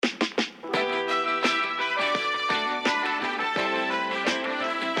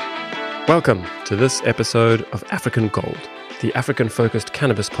Welcome to this episode of African Gold, the African-focused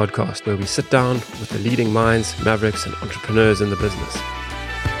cannabis podcast where we sit down with the leading minds, mavericks, and entrepreneurs in the business.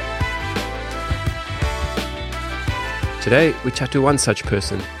 Today, we chat to one such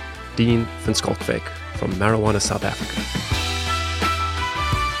person, Dean van Schalkwyk from Marijuana South Africa.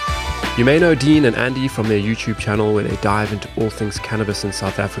 You may know Dean and Andy from their YouTube channel where they dive into all things cannabis in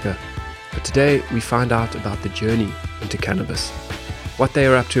South Africa, but today we find out about the journey into cannabis, what they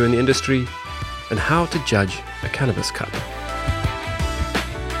are up to in the industry, and how to judge a cannabis cup.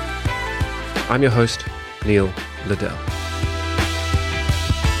 I'm your host, Neil Liddell.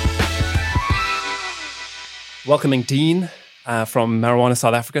 Welcoming Dean from Marijuana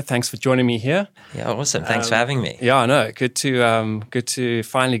South Africa. Thanks for joining me here. Yeah, awesome. Thanks for having me. Yeah, I know. Good to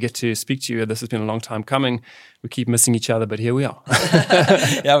finally get to speak to you. This has been a long time coming. We keep missing each other, but here we are.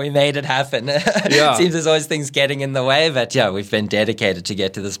 Yeah, we made it happen. Yeah. It seems there's always things getting in the way, but yeah, we've been dedicated to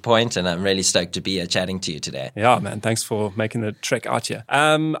get to this point, and I'm really stoked to be here chatting to you today. Yeah, man. Thanks for making the trek out here.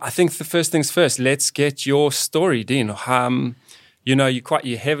 I think the first things first, let's get your story, Dean.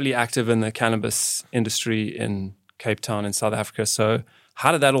 You're heavily active in the cannabis industry in Cape Town in South Africa. So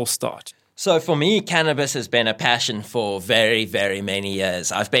how did that all start? So for me, cannabis has been a passion for very, very many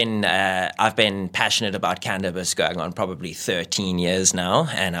years. I've been passionate about cannabis going on probably 13 years now,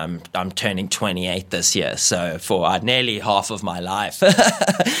 and I'm turning 28 this year. So for nearly half of my life,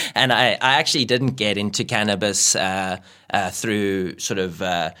 and I actually didn't get into cannabis through sort of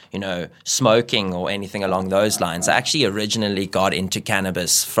smoking or anything along those lines. I actually originally got into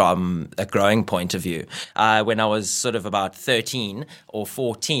cannabis from a growing point of view. When I was sort of about 13 or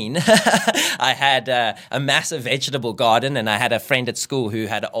 14. I had a massive vegetable garden, and I had a friend at school who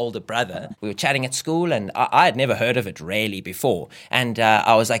had an older brother. We were chatting at school, and I had never heard of it really before. And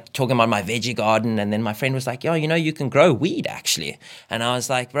I was like talking about my veggie garden, and then my friend was like, you can grow weed actually. And I was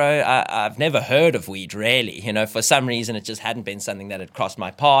like, bro, I've never heard of weed really. For some reason, it just hadn't been something that had crossed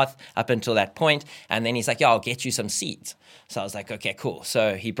my path up until that point. And then he's like, I'll get you some seeds. So I was like, okay, cool.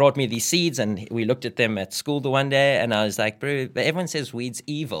 So he brought me these seeds, and we looked at them at school the one day, and I was like, bro, everyone says weed's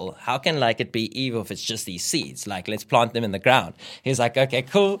evil. How can it be evil if it's just these seeds? Let's plant them in the ground. He was like, okay,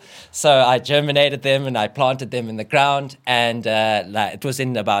 cool. So I germinated them and I planted them in the ground, and it was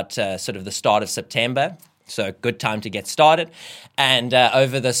in about sort of the start of September. So good time to get started. And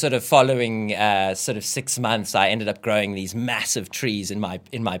over the sort of following sort of 6 months, I ended up growing these massive trees in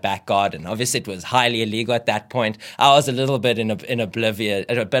my back garden. Obviously, it was highly illegal at that point. I was a little bit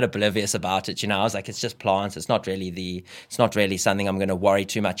oblivious about it. I was like, it's just plants. It's not really something I'm going to worry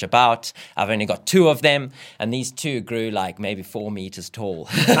too much about. I've only got 2 of them, and these 2 grew maybe 4 meters tall.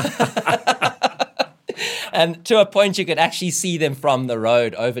 And to a point, you could actually see them from the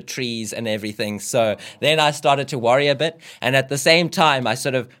road over trees and everything. So then I started to worry a bit. And at the same time, I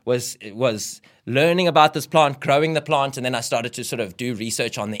sort of was learning about this plant, growing the plant, and then I started to sort of do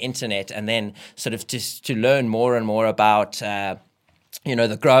research on the internet, and then sort of to learn more and more about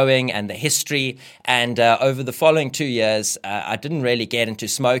the growing and the history. And over the following 2 years, I didn't really get into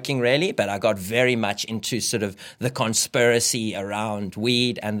smoking really, but I got very much into sort of the conspiracy around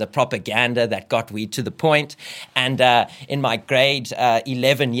weed and the propaganda that got weed to the point. And in my grade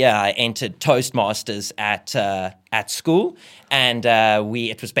 11 year, I entered Toastmasters at school, and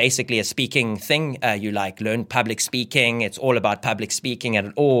it was basically a speaking thing. You learn public speaking. It's all about public speaking, and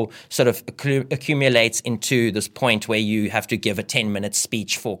it all sort of accumulates into this point where you have to give a 10-minute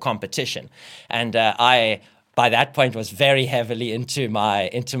speech for competition. And I, by that point, was very heavily into my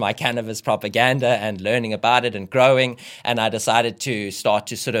cannabis propaganda and learning about it and growing. And I decided to start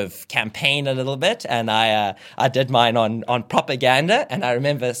to sort of campaign a little bit. And I did mine on propaganda. And I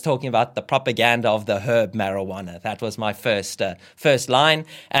remember talking about the propaganda of the herb marijuana. That was my first line.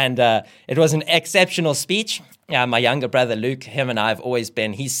 And it was an exceptional speech. My younger brother, Luke, him and I have always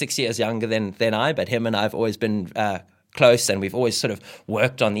been, he's 6 years younger than I, but him and I have always been close, and we've always sort of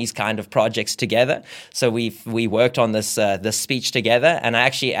worked on these kind of projects together. So we worked on this speech together, and I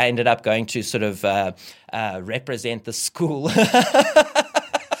ended up going to sort of represent the school.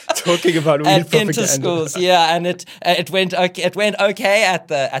 Talking about weed propaganda. Into schools, yeah, and it went okay at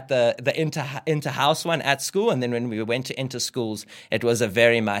the inter-house one at school, and then when we went to inter-schools, it was a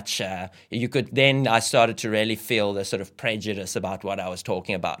very much I started to really feel the sort of prejudice about what I was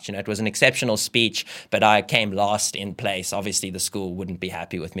talking about. It was an exceptional speech, but I came last in place. Obviously, the school wouldn't be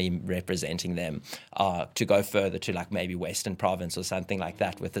happy with me representing them to go further to maybe Western Province or something like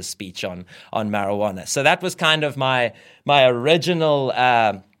that with a speech on marijuana. So that was kind of my original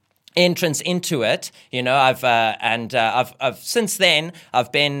entrance into it, I've since then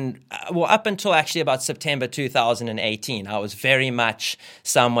I've been up until actually about September 2018. I was very much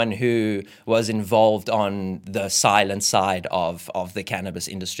someone who was involved on the silent side of the cannabis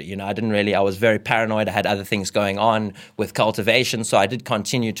industry. I was very paranoid. I had other things going on with cultivation, so I did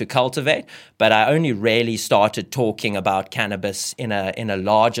continue to cultivate, but I only really started talking about cannabis in a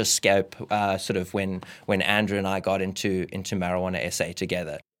larger scope, sort of when Andrew and I got into Marijuana SA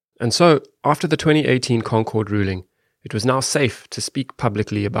together. And so, after the 2018 Concord ruling, it was now safe to speak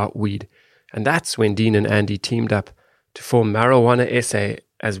publicly about weed. And that's when Dean and Andy teamed up to form Marijuana SA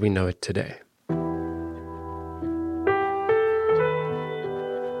as we know it today.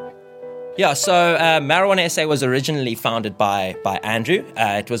 Yeah, so Marijuana SA was originally founded by Andrew.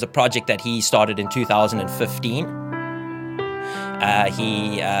 It was a project that he started in 2015.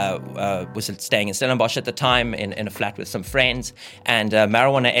 He was staying in Stellenbosch at the time in a flat with some friends, and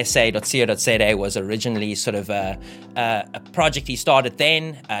marijuanasa.co.za was originally sort of a project he started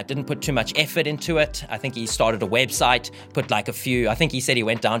then. Didn't put too much effort into it. I think he started a website, I think he said he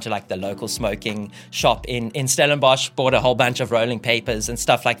went down to like the local smoking shop in Stellenbosch, bought a whole bunch of rolling papers and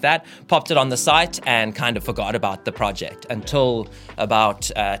stuff like that, popped it on the site and kind of forgot about the project until about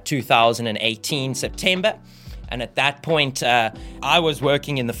 2018 September. And at that point, I was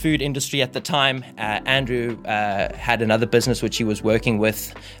working in the food industry at the time. Andrew had another business which he was working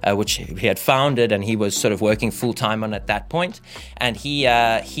with, which he had founded, and he was sort of working full-time on at that point. And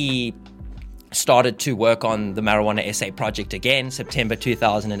he started to work on the Marijuana SA project again, September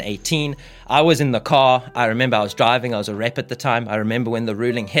 2018. I was in the car. I remember I was driving. I was a rep at the time. I remember when the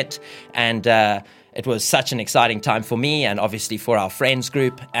ruling hit, and it was such an exciting time for me and obviously for our friends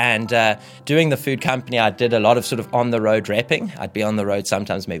group. And doing the food company, I did a lot of sort of on-the-road repping. I'd be on the road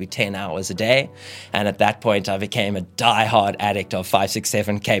sometimes maybe 10 hours a day. And at that point, I became a die-hard addict of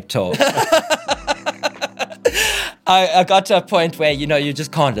 567 Cape Talk. I got to a point where, you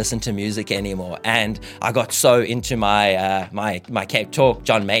just can't listen to music anymore. And I got so into my Cape Talk,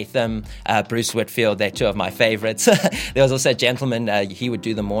 John Matham, Bruce Whitfield, they're two of my favorites. There was also a gentleman, he would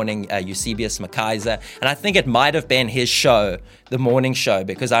do the morning, Eusebius McKaiser. And I think it might have been his show, the morning show,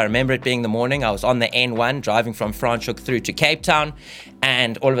 because I remember it being the morning. I was on the N1 driving from Franschhoek through to Cape Town.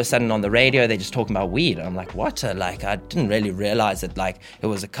 And all of a sudden on the radio, they're just talking about weed. And I'm like, what? I didn't really realize that, it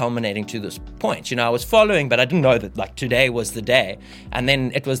was culminating to this point. I was following, but I didn't know that, today was the day. And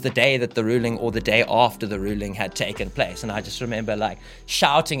then it was the day that the ruling, or the day after the ruling, had taken place. And I just remember,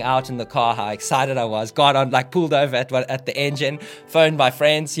 shouting out in the car how excited I was. Got on, pulled over at the engine, phoned my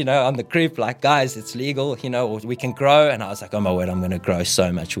friends, on the group, guys, it's legal, or we can grow. And I was like, oh my word, I'm going to grow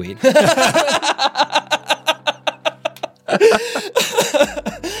so much weed.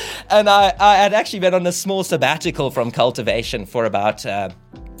 And I had actually been on a small sabbatical from cultivation for about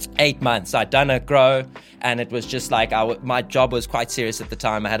 8 months. I'd done a grow, and it was just my job was quite serious at the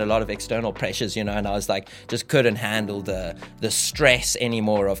time. I had a lot of external pressures, and I was just couldn't handle the stress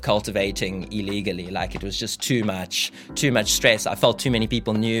anymore of cultivating illegally. It was just too much stress. I felt too many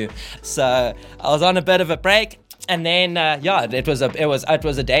people knew. So I was on a bit of a break, and then it was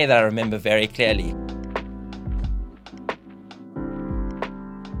a day that I remember very clearly.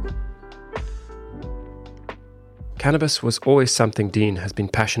 Cannabis was always something Dean has been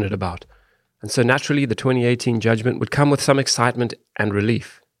passionate about, and so naturally the 2018 judgment would come with some excitement and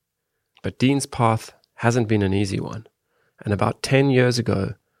relief. But Dean's path hasn't been an easy one, and about 10 years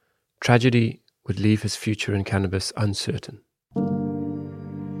ago, tragedy would leave his future in cannabis uncertain.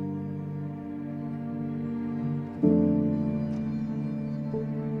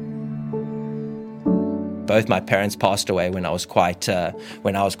 Both my parents passed away when I was quite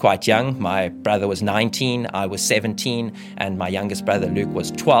young. My brother was 19, I was 17, and my youngest brother Luke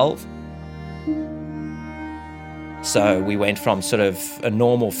was 12. So we went from sort of a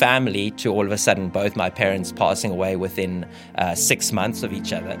normal family to all of a sudden both my parents passing away within 6 months of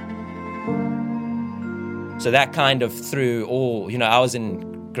each other. So that kind of threw all, I was in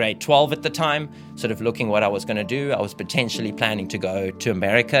grade 12 at the time, sort of looking what I was going to do. I was potentially planning to go to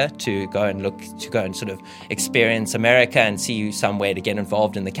America to go and sort of experience America and see somewhere to get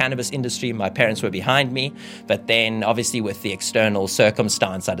involved in the cannabis industry. My parents were behind me, but then obviously with the external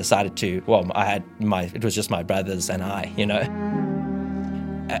circumstance, I decided to, it was just my brothers and I,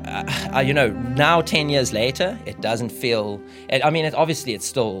 now 10 years later, it doesn't feel, obviously it's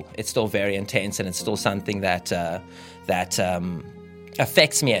still very intense, and it's still something that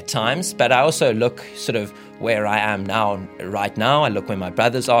affects me at times, but I also look sort of where I am right now. I look where my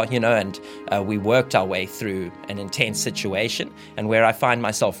brothers are, and we worked our way through an intense situation. And where I find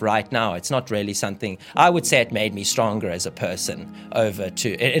myself right now, it's not really something, I would say it made me stronger as a person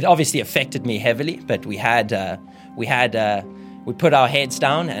it obviously affected me heavily, but we put our heads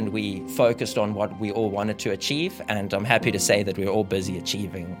down and we focused on what we all wanted to achieve. And I'm happy to say that we were all busy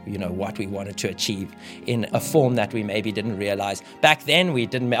achieving, what we wanted to achieve in a form that we maybe didn't realize. Back then,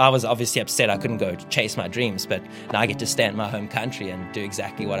 I was obviously upset I couldn't go to chase my dreams, but now I get to stay in my home country and do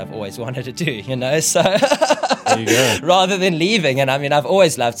exactly what I've always wanted to do, So there you go. Rather than leaving, and I mean, I've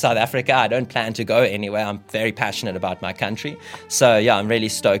always loved South Africa. I don't plan to go anywhere. I'm very passionate about my country. So yeah, I'm really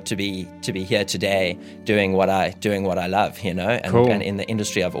stoked to be here today doing what I love, Cool. And in the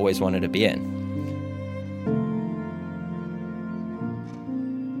industry I've always wanted to be in.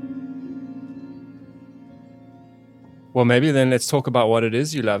 Well, maybe then let's talk about what it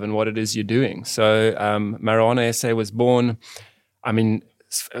is you love and what it is you're doing. So Marijuana SA was born, I mean,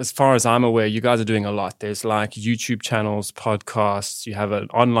 as far as I'm aware, you guys are doing a lot. There's like YouTube channels, podcasts. You have an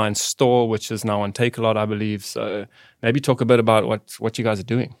online store, which is now on Takealot, I believe. So maybe talk a bit about what you guys are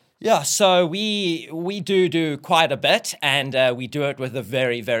doing. Yeah, so we do quite a bit, and we do it with a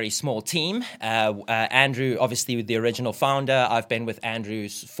very, very small team. Andrew, obviously the original founder. I've been with Andrew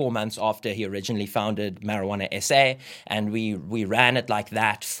 4 months after he originally founded Marijuana SA, and we ran it like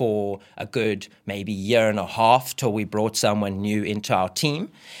that for a good maybe year and a half till we brought someone new into our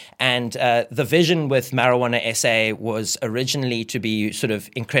team. And the vision with Marijuana SA was originally to be sort of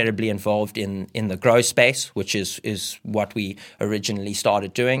incredibly involved in the grow space, which is what we originally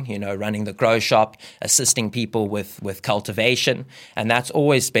started doing, running the grow shop, assisting people with cultivation. And that's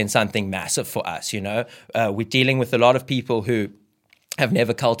always been something massive for us, We're dealing with a lot of people who have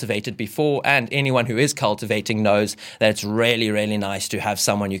never cultivated before, and anyone who is cultivating knows that it's really, really nice to have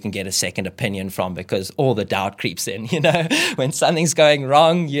someone you can get a second opinion from, because all the doubt creeps in, when something's going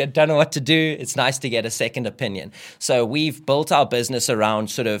wrong, you don't know what to do. It's nice to get a second opinion. So we've built our business around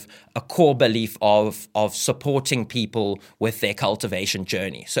sort of a core belief of supporting people with their cultivation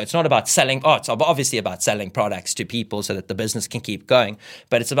journey. So it's not about it's obviously about selling products to people so that the business can keep going,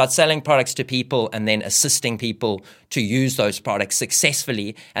 but it's about selling products to people and then assisting people to use those products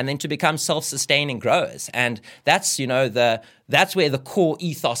successfully and then to become self-sustaining growers. And that's, that's where the core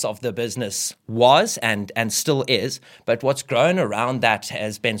ethos of the business was and still is. But what's grown around that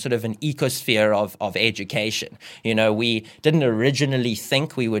has been sort of an ecosphere of education. We didn't originally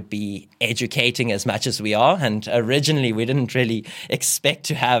think we would be educating as much as we are. And originally, we didn't really expect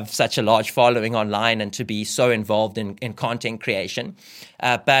to have such a large following online and to be so involved in content creation.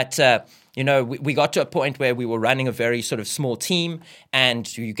 We got to a point where we were running a very sort of small team,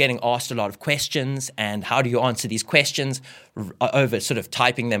 and you're getting asked a lot of questions, and how do you answer these questions over sort of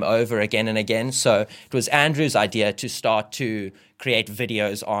typing them over again and again. So it was Andrew's idea to start to create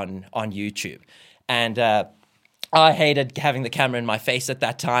videos on YouTube. And I hated having the camera in my face at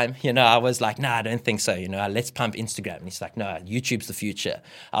that time. I was like, nah, I don't think so. Let's pump Instagram. And he's like, no, YouTube's the future.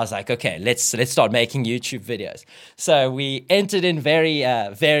 I was like, okay, let's start making YouTube videos. So we entered in very,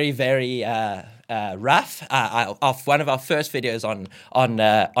 very, very rough. One of our first videos on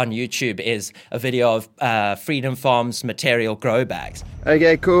YouTube is a video of Freedom Farms material grow bags.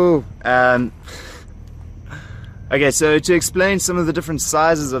 Okay, cool. Okay, so to explain some of the different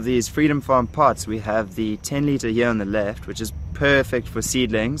sizes of these Freedom Farm pots, we have the 10 litre here on the left, which is perfect for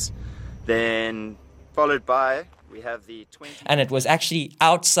seedlings. Then followed by, we have the 20. And it was actually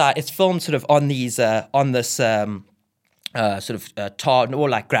outside. It's filmed sort of on these, on this tar or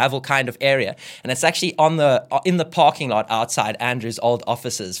like gravel kind of area, and it's actually in the parking lot outside Andrew's old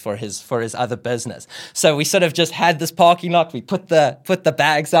offices for his other business. So we sort of just had this parking lot. We put the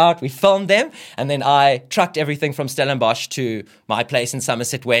bags out, we filmed them, and then I trucked everything from Stellenbosch to my place in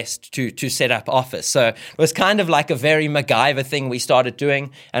Somerset West to set up office. So it was kind of like a very MacGyver thing we started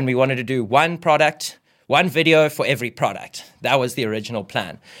doing, and we wanted to do one video for every product. That was the original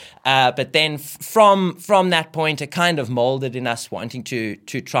plan. But then from that point, it kind of molded in us wanting to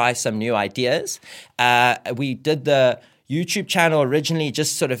try some new ideas. We did the YouTube channel originally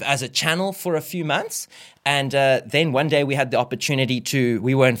just sort of as a channel for a few months. And then one day we had the opportunity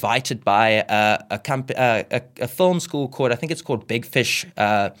we were invited by a film school called, I think it's called Big Fish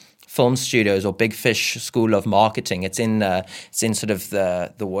Film Studios or Big Fish School of Marketing. It's in sort of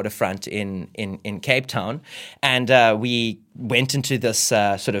the waterfront in Cape Town, and we went into this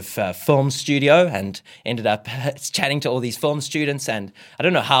sort of film studio and ended up chatting to all these film students. And I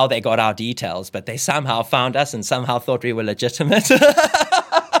don't know how they got our details, but they somehow found us and somehow thought we were legitimate.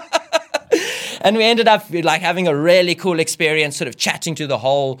 And we ended up like having a really cool experience, sort of chatting to the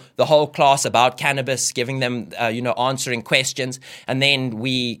whole class about cannabis, giving them, answering questions. And then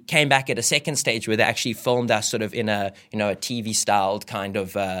we came back at a second stage where they actually filmed us sort of in a TV styled kind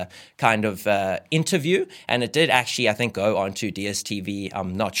of interview. And it did actually, I think, go onto DSTV.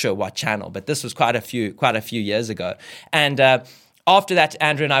 I'm not sure what channel, but this was quite a few years ago. And after that,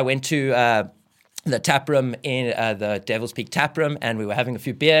 Andrew and I went to the tap room in the Devil's Peak tap room, and we were having a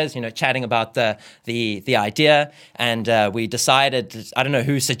few beers, chatting about the idea. And we decided, I don't know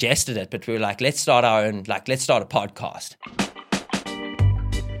who suggested it, but we were like, let's start a podcast.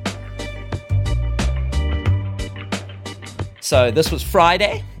 So this was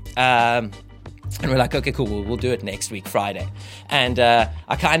Friday. And we're like, okay, cool, we'll do it next week, Friday. And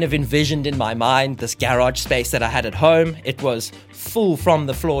I kind of envisioned in my mind this garage space that I had at home. It was full from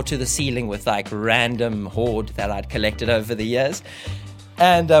the floor to the ceiling with like random hoard that I'd collected over the years.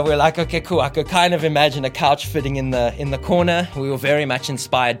 And we're like, okay, cool. I could kind of imagine a couch fitting in the corner. We were very much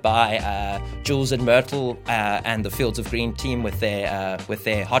inspired by Jules and Myrtle and the Fields of Green team with their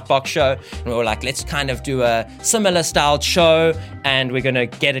Hotbox show. And we were like, let's kind of do a similar styled show, and we're going to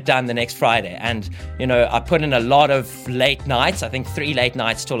get it done the next Friday. And, I put in a lot of late nights, I think 3 late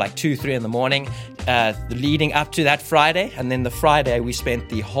nights till like 2-3 in the morning, leading up to that Friday. And then the Friday, we spent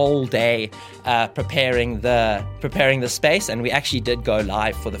the whole day preparing the space, and we actually did go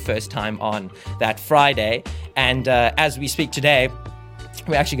live for the first time on that Friday. And as we speak today,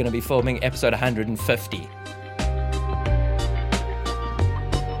 we're actually going to be filming episode 150.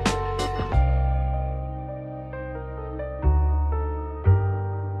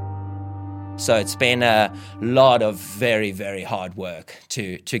 So it's been a lot of very, very hard work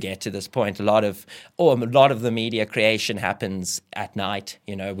to get to this point. A lot of the media creation happens at night.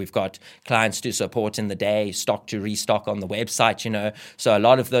 We've got clients to support in the day, stock to restock on the website. So a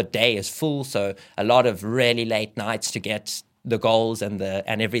lot of the day is full. So a lot of really late nights to get the goals and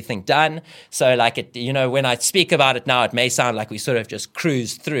everything done. So when I speak about it now, it may sound like we sort of just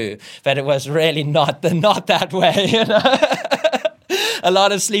cruised through, but it was really not that way. A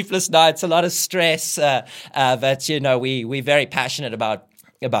lot of sleepless nights, a lot of stress, but we're very passionate about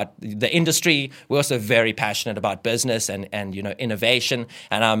the industry. We're also very passionate about business and innovation.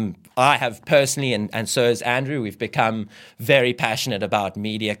 And I have personally, and so has Andrew, we've become very passionate about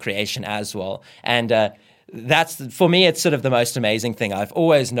media creation as well. And that's, for me, it's sort of the most amazing thing. I've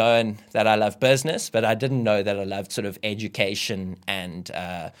always known that I love business, but I didn't know that I loved sort of education and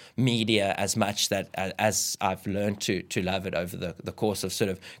media as much as I've learned to love it over the course of sort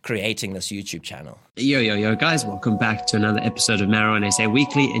of creating this YouTube channel. Yo, guys, welcome back to another episode of Marijuana SA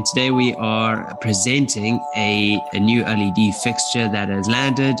Weekly. And today we are presenting a new LED fixture that has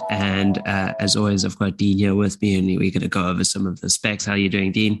landed. And as always, I've got Dean here with me, and we're going to go over some of the specs. How are you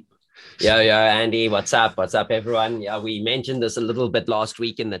doing, Dean? Yo, Andy, what's up? What's up, everyone? Yeah, we mentioned this a little bit last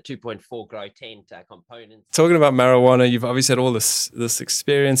week in the 2.4 Grow Tent components. Talking about marijuana, you've obviously had all this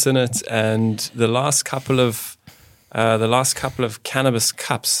experience in it, and the last couple of cannabis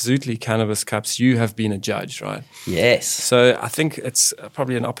cups, Zootly cannabis cups, you have been a judge, right? Yes. So I think it's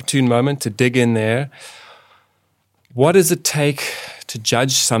probably an opportune moment to dig in there. What does it take to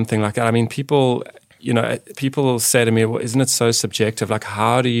judge something like that? I mean, people say to me, well, isn't it so subjective? Like,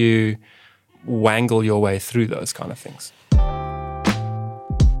 how do you wangle your way through those kind of things?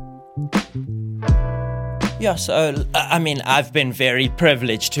 Yeah, so, I've been very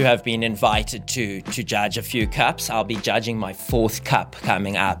privileged to have been invited to judge a few cups. I'll be judging my 4th cup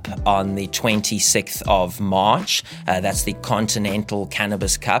coming up on the 26th of March. That's the Continental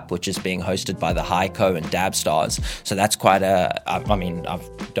Cannabis Cup, which is being hosted by the Hyco and Dab Stars. So that's quite I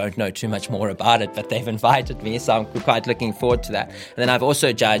don't know too much more about it, but they've invited me, so I'm quite looking forward to that. And then I've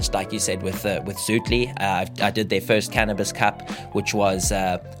also judged, like you said, with Zootly. I did their first Cannabis Cup, which was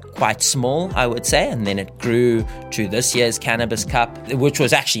quite small, I would say, and then it grew to this year's Cannabis Cup, which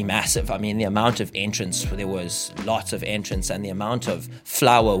was actually massive. I mean, the amount of entrants, there was lots of entrants, and the amount of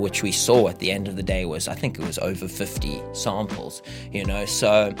flower which we saw at the end of the day was, I think it was over 50 samples,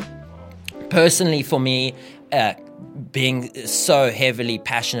 so personally for me, being so heavily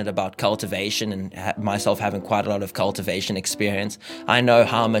passionate about cultivation and myself having quite a lot of cultivation experience, I know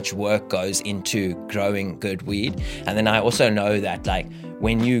how much work goes into growing good weed. And then I also know that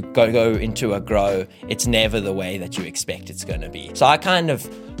when you go into a grow, it's never the way that you expect it's going to be. So I kind of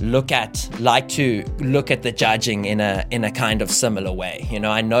like to look at the judging in a kind of similar way.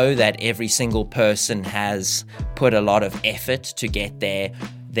 I know that every single person has put a lot of effort to get their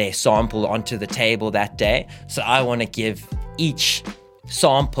sample onto the table that day. So I want to give each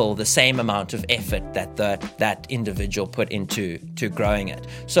sample the same amount of effort that that individual put into growing it.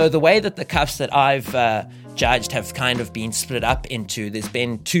 So the way that the cups that I've judged have kind of been split up into, there's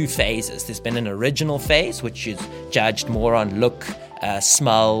been 2 phases. There's been an original phase, which is judged more on look,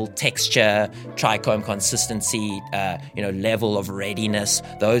 smell, texture, trichome consistency, level of readiness,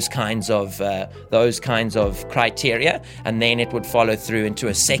 those kinds of criteria, and then it would follow through into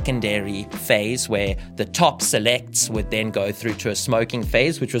a secondary phase where the top selects would then go through to a smoking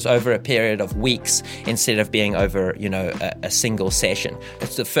phase, which was over a period of weeks instead of being over a single session.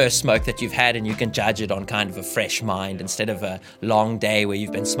 It's the first smoke that you've had, and you can judge it on kind of a fresh mind instead of a long day where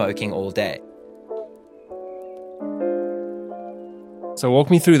you've been smoking all day. So walk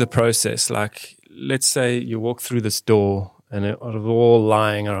me through the process. Like, let's say you walk through this door and it are all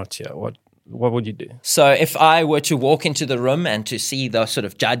lying out here. What would you do? So if I were to walk into the room and to see the sort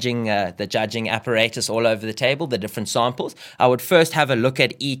of judging apparatus all over the table, the different samples, I would first have a look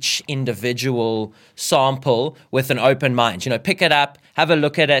at each individual sample with an open mind. Pick it up, have a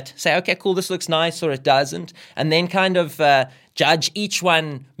look at it, say, okay, cool, this looks nice, or it doesn't, and then kind of judge each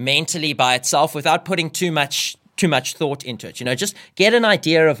one mentally by itself without putting too much thought into it. Just get an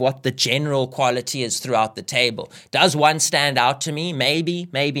idea of what the general quality is throughout the table. Does one stand out to me?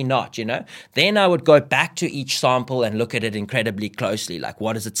 Maybe not, Then I would go back to each sample and look at it incredibly closely. Like,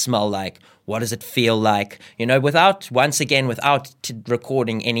 what does it smell like? What does it feel like? Without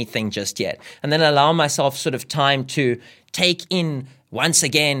recording anything just yet. And then allow myself sort of time to take in once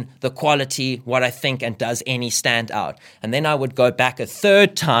again the quality, what I think, and does any stand out. And then I would go back a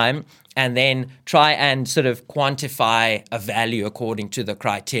third time and then try and sort of quantify a value according to the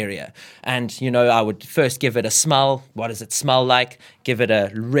criteria. And, I would first give it a smell. What does it smell like? Give it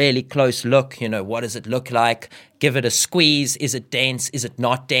a really close look. What does it look like? Give it a squeeze. Is it dense? Is it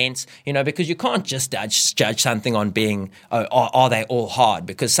not dense? Because you can't just judge something on being, are they all hard?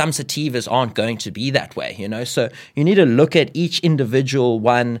 Because some sativas aren't going to be that way, So you need to look at each individual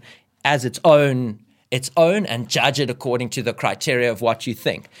one as its own and judge it according to the criteria of what you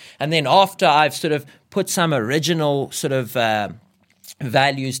think. And then after I've sort of put some original sort of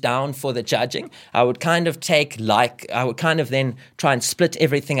values down for the judging, I would kind of then try and split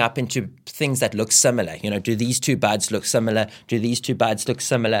everything up into things that look similar. Do these 2 buds look similar? Do these 2 buds look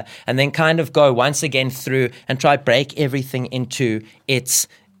similar? And then kind of go once again through and try break everything into its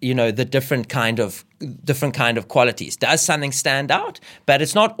the different kind of qualities. Does something stand out? But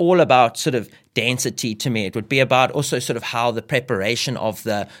it's not all about sort of density to me. It would be about also sort of how the preparation of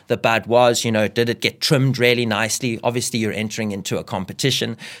the bud was. Did it get trimmed really nicely? Obviously, you're entering into a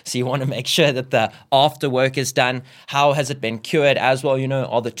competition, so you want to make sure that the after work is done. How has it been cured as well?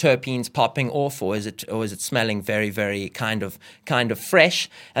 Are the terpenes popping off, or is it smelling very, very kind of fresh?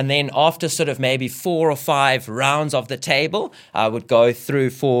 And then after sort of maybe 4 or 5 rounds of the table, I would go through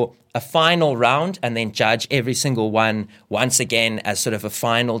for a final round and then judge every single one once again as sort of a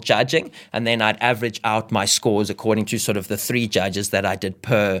final judging, and then I'd average out my scores according to sort of the 3 judges that I did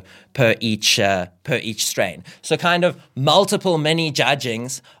per each strain. So kind of multiple mini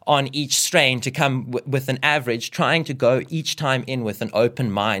judgings on each strain to come with an average, trying to go each time in with an open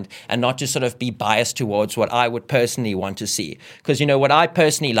mind and not to sort of be biased towards what I would personally want to see. Because what I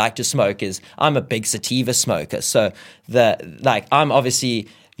personally like to smoke is, I'm a big sativa smoker, so I'm obviously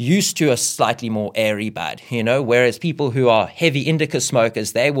used to a slightly more airy bud, whereas people who are heavy indica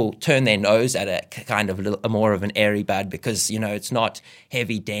smokers, they will turn their nose at a kind of a more of an airy bud because, it's not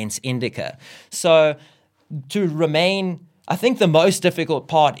heavy, dense indica. So to remain, I think the most difficult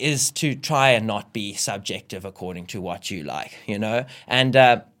part is to try and not be subjective according to what you like,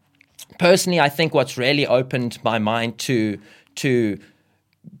 and personally, I think what's really opened my mind to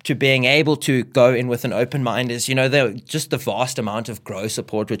being able to go in with an open mind is, just the vast amount of grow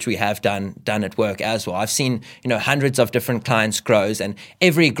support which we have done at work as well. I've seen, hundreds of different clients' grows, and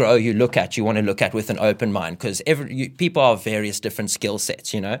every grow you look at, you want to look at with an open mind because people are various different skill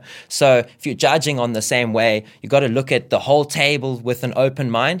sets, So if you're judging on the same way, you got to look at the whole table with an open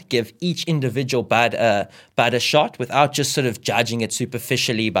mind, give each individual bud a shot without just sort of judging it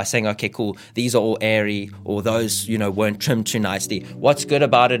superficially by saying, okay, cool, these are all airy, or those, weren't trimmed too nicely. What's good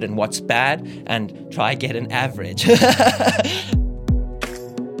about it and what's bad, and try get an average. In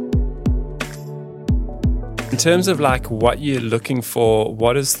terms of what you're looking for,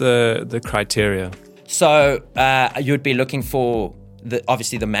 what is the criteria? So you'd be looking for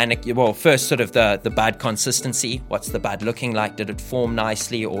obviously the manicure. Well, first sort of the bud consistency. What's the bud looking like? Did it form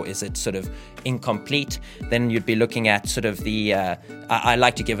nicely, or is it sort of incomplete? Then you'd be looking at sort of the. I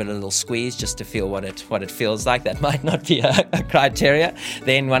like to give it a little squeeze just to feel what it feels like. That might not be a criteria.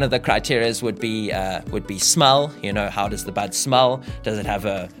 Then one of the criterias would be smell. You know, how does the bud smell? Does it have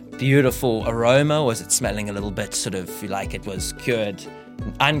a beautiful aroma, or is it smelling a little bit sort of like it was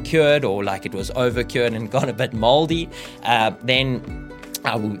uncured, or like it was overcured and gone a bit moldy? Then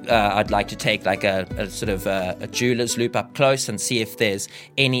I'd like to take like a sort of a jeweler's loop up close and see if there's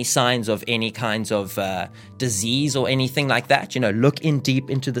any signs of any kinds of disease or anything like that. You know, look in deep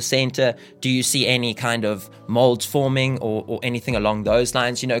into the center. Do you see any kind of molds forming or anything along those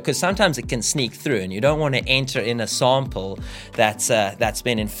lines? You know, because sometimes it can sneak through, and you don't want to enter in a sample that's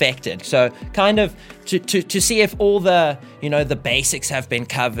been infected. So kind of to see if all the, you know, the basics have been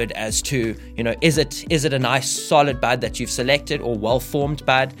covered as to, you know, is it a nice solid bud that you've selected, or well-formed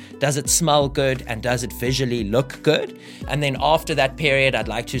bud? Does it smell good, and does it visually look good? And then after that period, I'd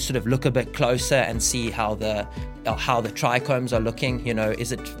like to sort of look a bit closer and see how the trichomes are looking. You know,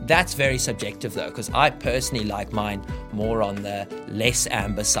 that's very subjective though, because I personally like mine more on the less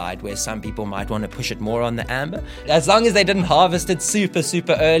amber side, where some people might want to push it more on the amber. As long as they didn't harvest it super,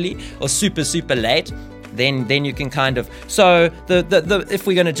 super early or super, super late, then you can kind of. So the if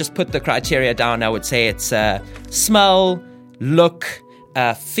we're going to just put the criteria down, I would say it's smell, look,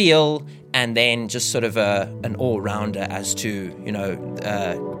 feel, and then just sort of an all-rounder as to, you know,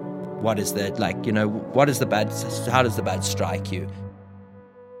 what is the, like, you know, what is the bud, how does the bud strike you?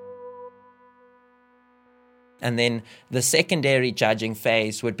 And then the secondary judging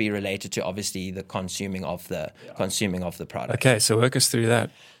phase would be related to obviously the consuming of the product. Okay, so work us through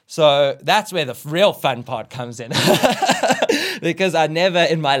that. So that's where the real fun part comes in. Because I never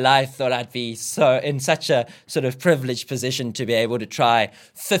in my life thought I'd be in such a sort of privileged position to be able to try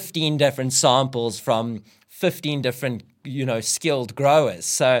 15 different samples from 15 different, you know, skilled growers.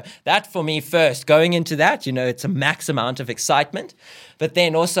 So that for me first, going into that, you know, it's a max amount of excitement. But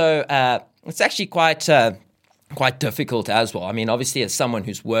then also it's actually quite difficult as well. I mean, obviously as someone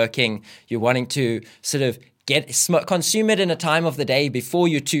who's working, you're wanting to sort of consume it in a time of the day before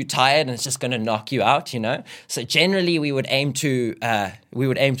you're too tired and it's just going to knock you out, you know. So generally we would aim to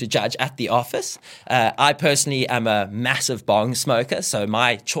judge at the office. I personally am a massive bong smoker, so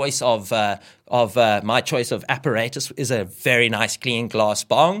my choice of apparatus is a very nice clean glass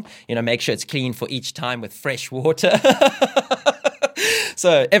bong. You know, make sure it's clean for each time with fresh water.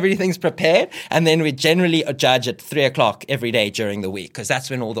 So everything's prepared, and then we generally judge at 3:00 every day during the week, because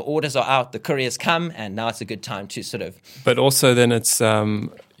that's when all the orders are out, the couriers come, and now it's a good time to sort of. But also then it's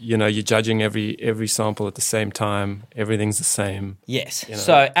you know, you're judging every sample at the same time. Everything's the same. Yes. You know.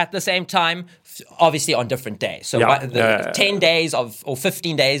 So at the same time, obviously on different days. So 10 days or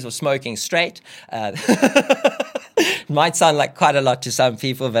 15 days of smoking straight. Might sound like quite a lot to some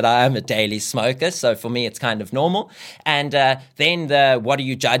people, but I am a daily smoker, so for me it's kind of normal. And then what are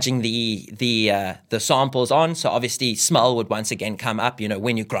you judging the samples on? So obviously smell would once again come up. You know,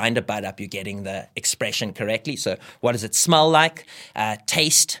 when you grind a bud up, you're getting the expression correctly. So what does it smell like?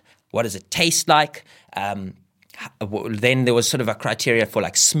 Taste. What does it taste like? Then there was sort of a criteria for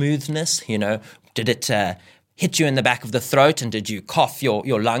like smoothness. You know, did it hit you in the back of the throat, and did you cough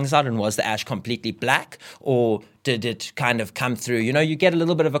your lungs out, and was the ash completely black, or did it kind of come through? You know, you get a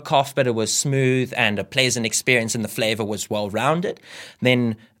little bit of a cough, but it was smooth and a pleasant experience, and the flavor was well-rounded.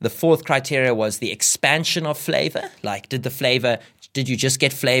 Then the fourth criteria was the expansion of flavor. Like, did you just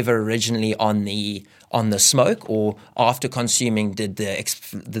get flavor originally on the smoke, or after consuming did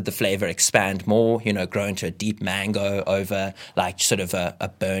the flavor expand more? You know, grow into a deep mango over like sort of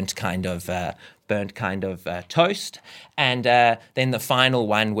a burnt kind of toast. And then the final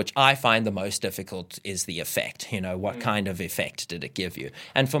one, which I find the most difficult, is the effect. You know, what kind of effect did it give you?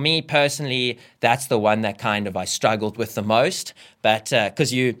 And for me personally, that's the one that kind of I struggled with the most. But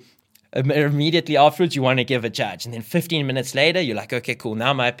because you immediately afterwards you want to give a judge, and then 15 minutes later you're like, okay, cool,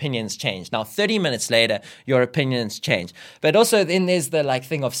 now my opinion's changed. Now 30 minutes later your opinion's changed. But also then there's the like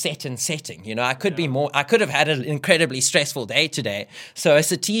thing of set and setting. You know, I could have had an incredibly stressful day today, so a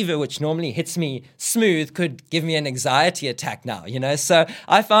sativa which normally hits me smooth could give me an anxiety attack now, you know. So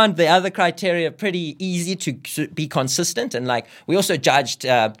I found the other criteria pretty easy to be consistent. And like, we also judged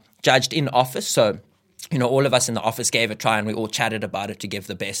in office, so you know, all of us in the office gave a try, and we all chatted about it to give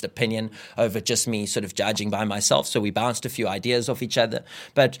the best opinion over just me sort of judging by myself. So we bounced a few ideas off each other,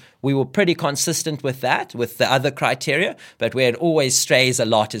 but we were pretty consistent with that, with the other criteria. But where it always strays a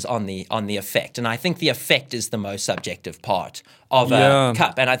lot is on the effect. And I think the effect is the most subjective part of a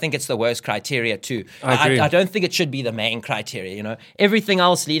cup. And I think it's the worst criteria too. I agree. I don't think it should be the main criteria, you know. Everything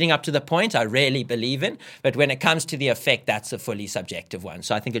else leading up to the point, I really believe in. But when it comes to the effect, that's a fully subjective one.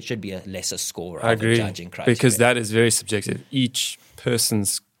 So I think it should be a lesser score of a judging criteria. Because that is very subjective. Each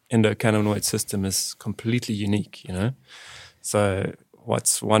person's endocannabinoid system is completely unique, you know. So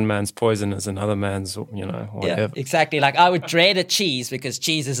what's one man's poison is another man's, you know, whatever. Yeah, exactly. Like I would dread a cheese because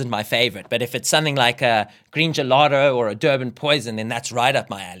cheese isn't my favorite. But if it's something like a green gelato or a Durban poison, then that's right up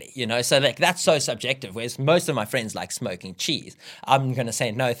my alley, you know. So like that's so subjective. Whereas most of my friends like smoking cheese, I'm going to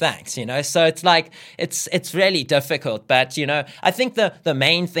say no thanks, you know. So it's like it's really difficult. But you know, I think the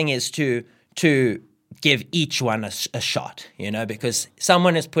main thing is to give each one a shot, you know, because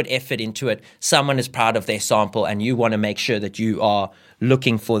someone has put effort into it, someone is proud of their sample, and you want to make sure that you are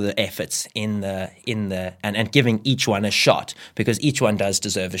looking for the efforts and giving each one a shot, because each one does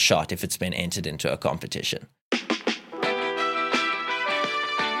deserve a shot if it's been entered into a competition.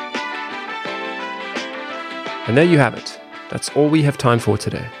 And there you have it. That's all we have time for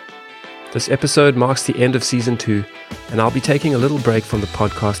today. This episode marks the end of season 2, and I'll be taking a little break from the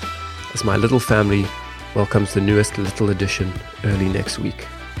podcast as my little family welcomes the newest little edition early next week.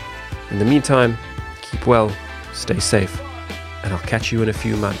 In the meantime, keep well, stay safe, and I'll catch you in a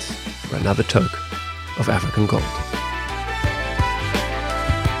few months for another toke of African Gold.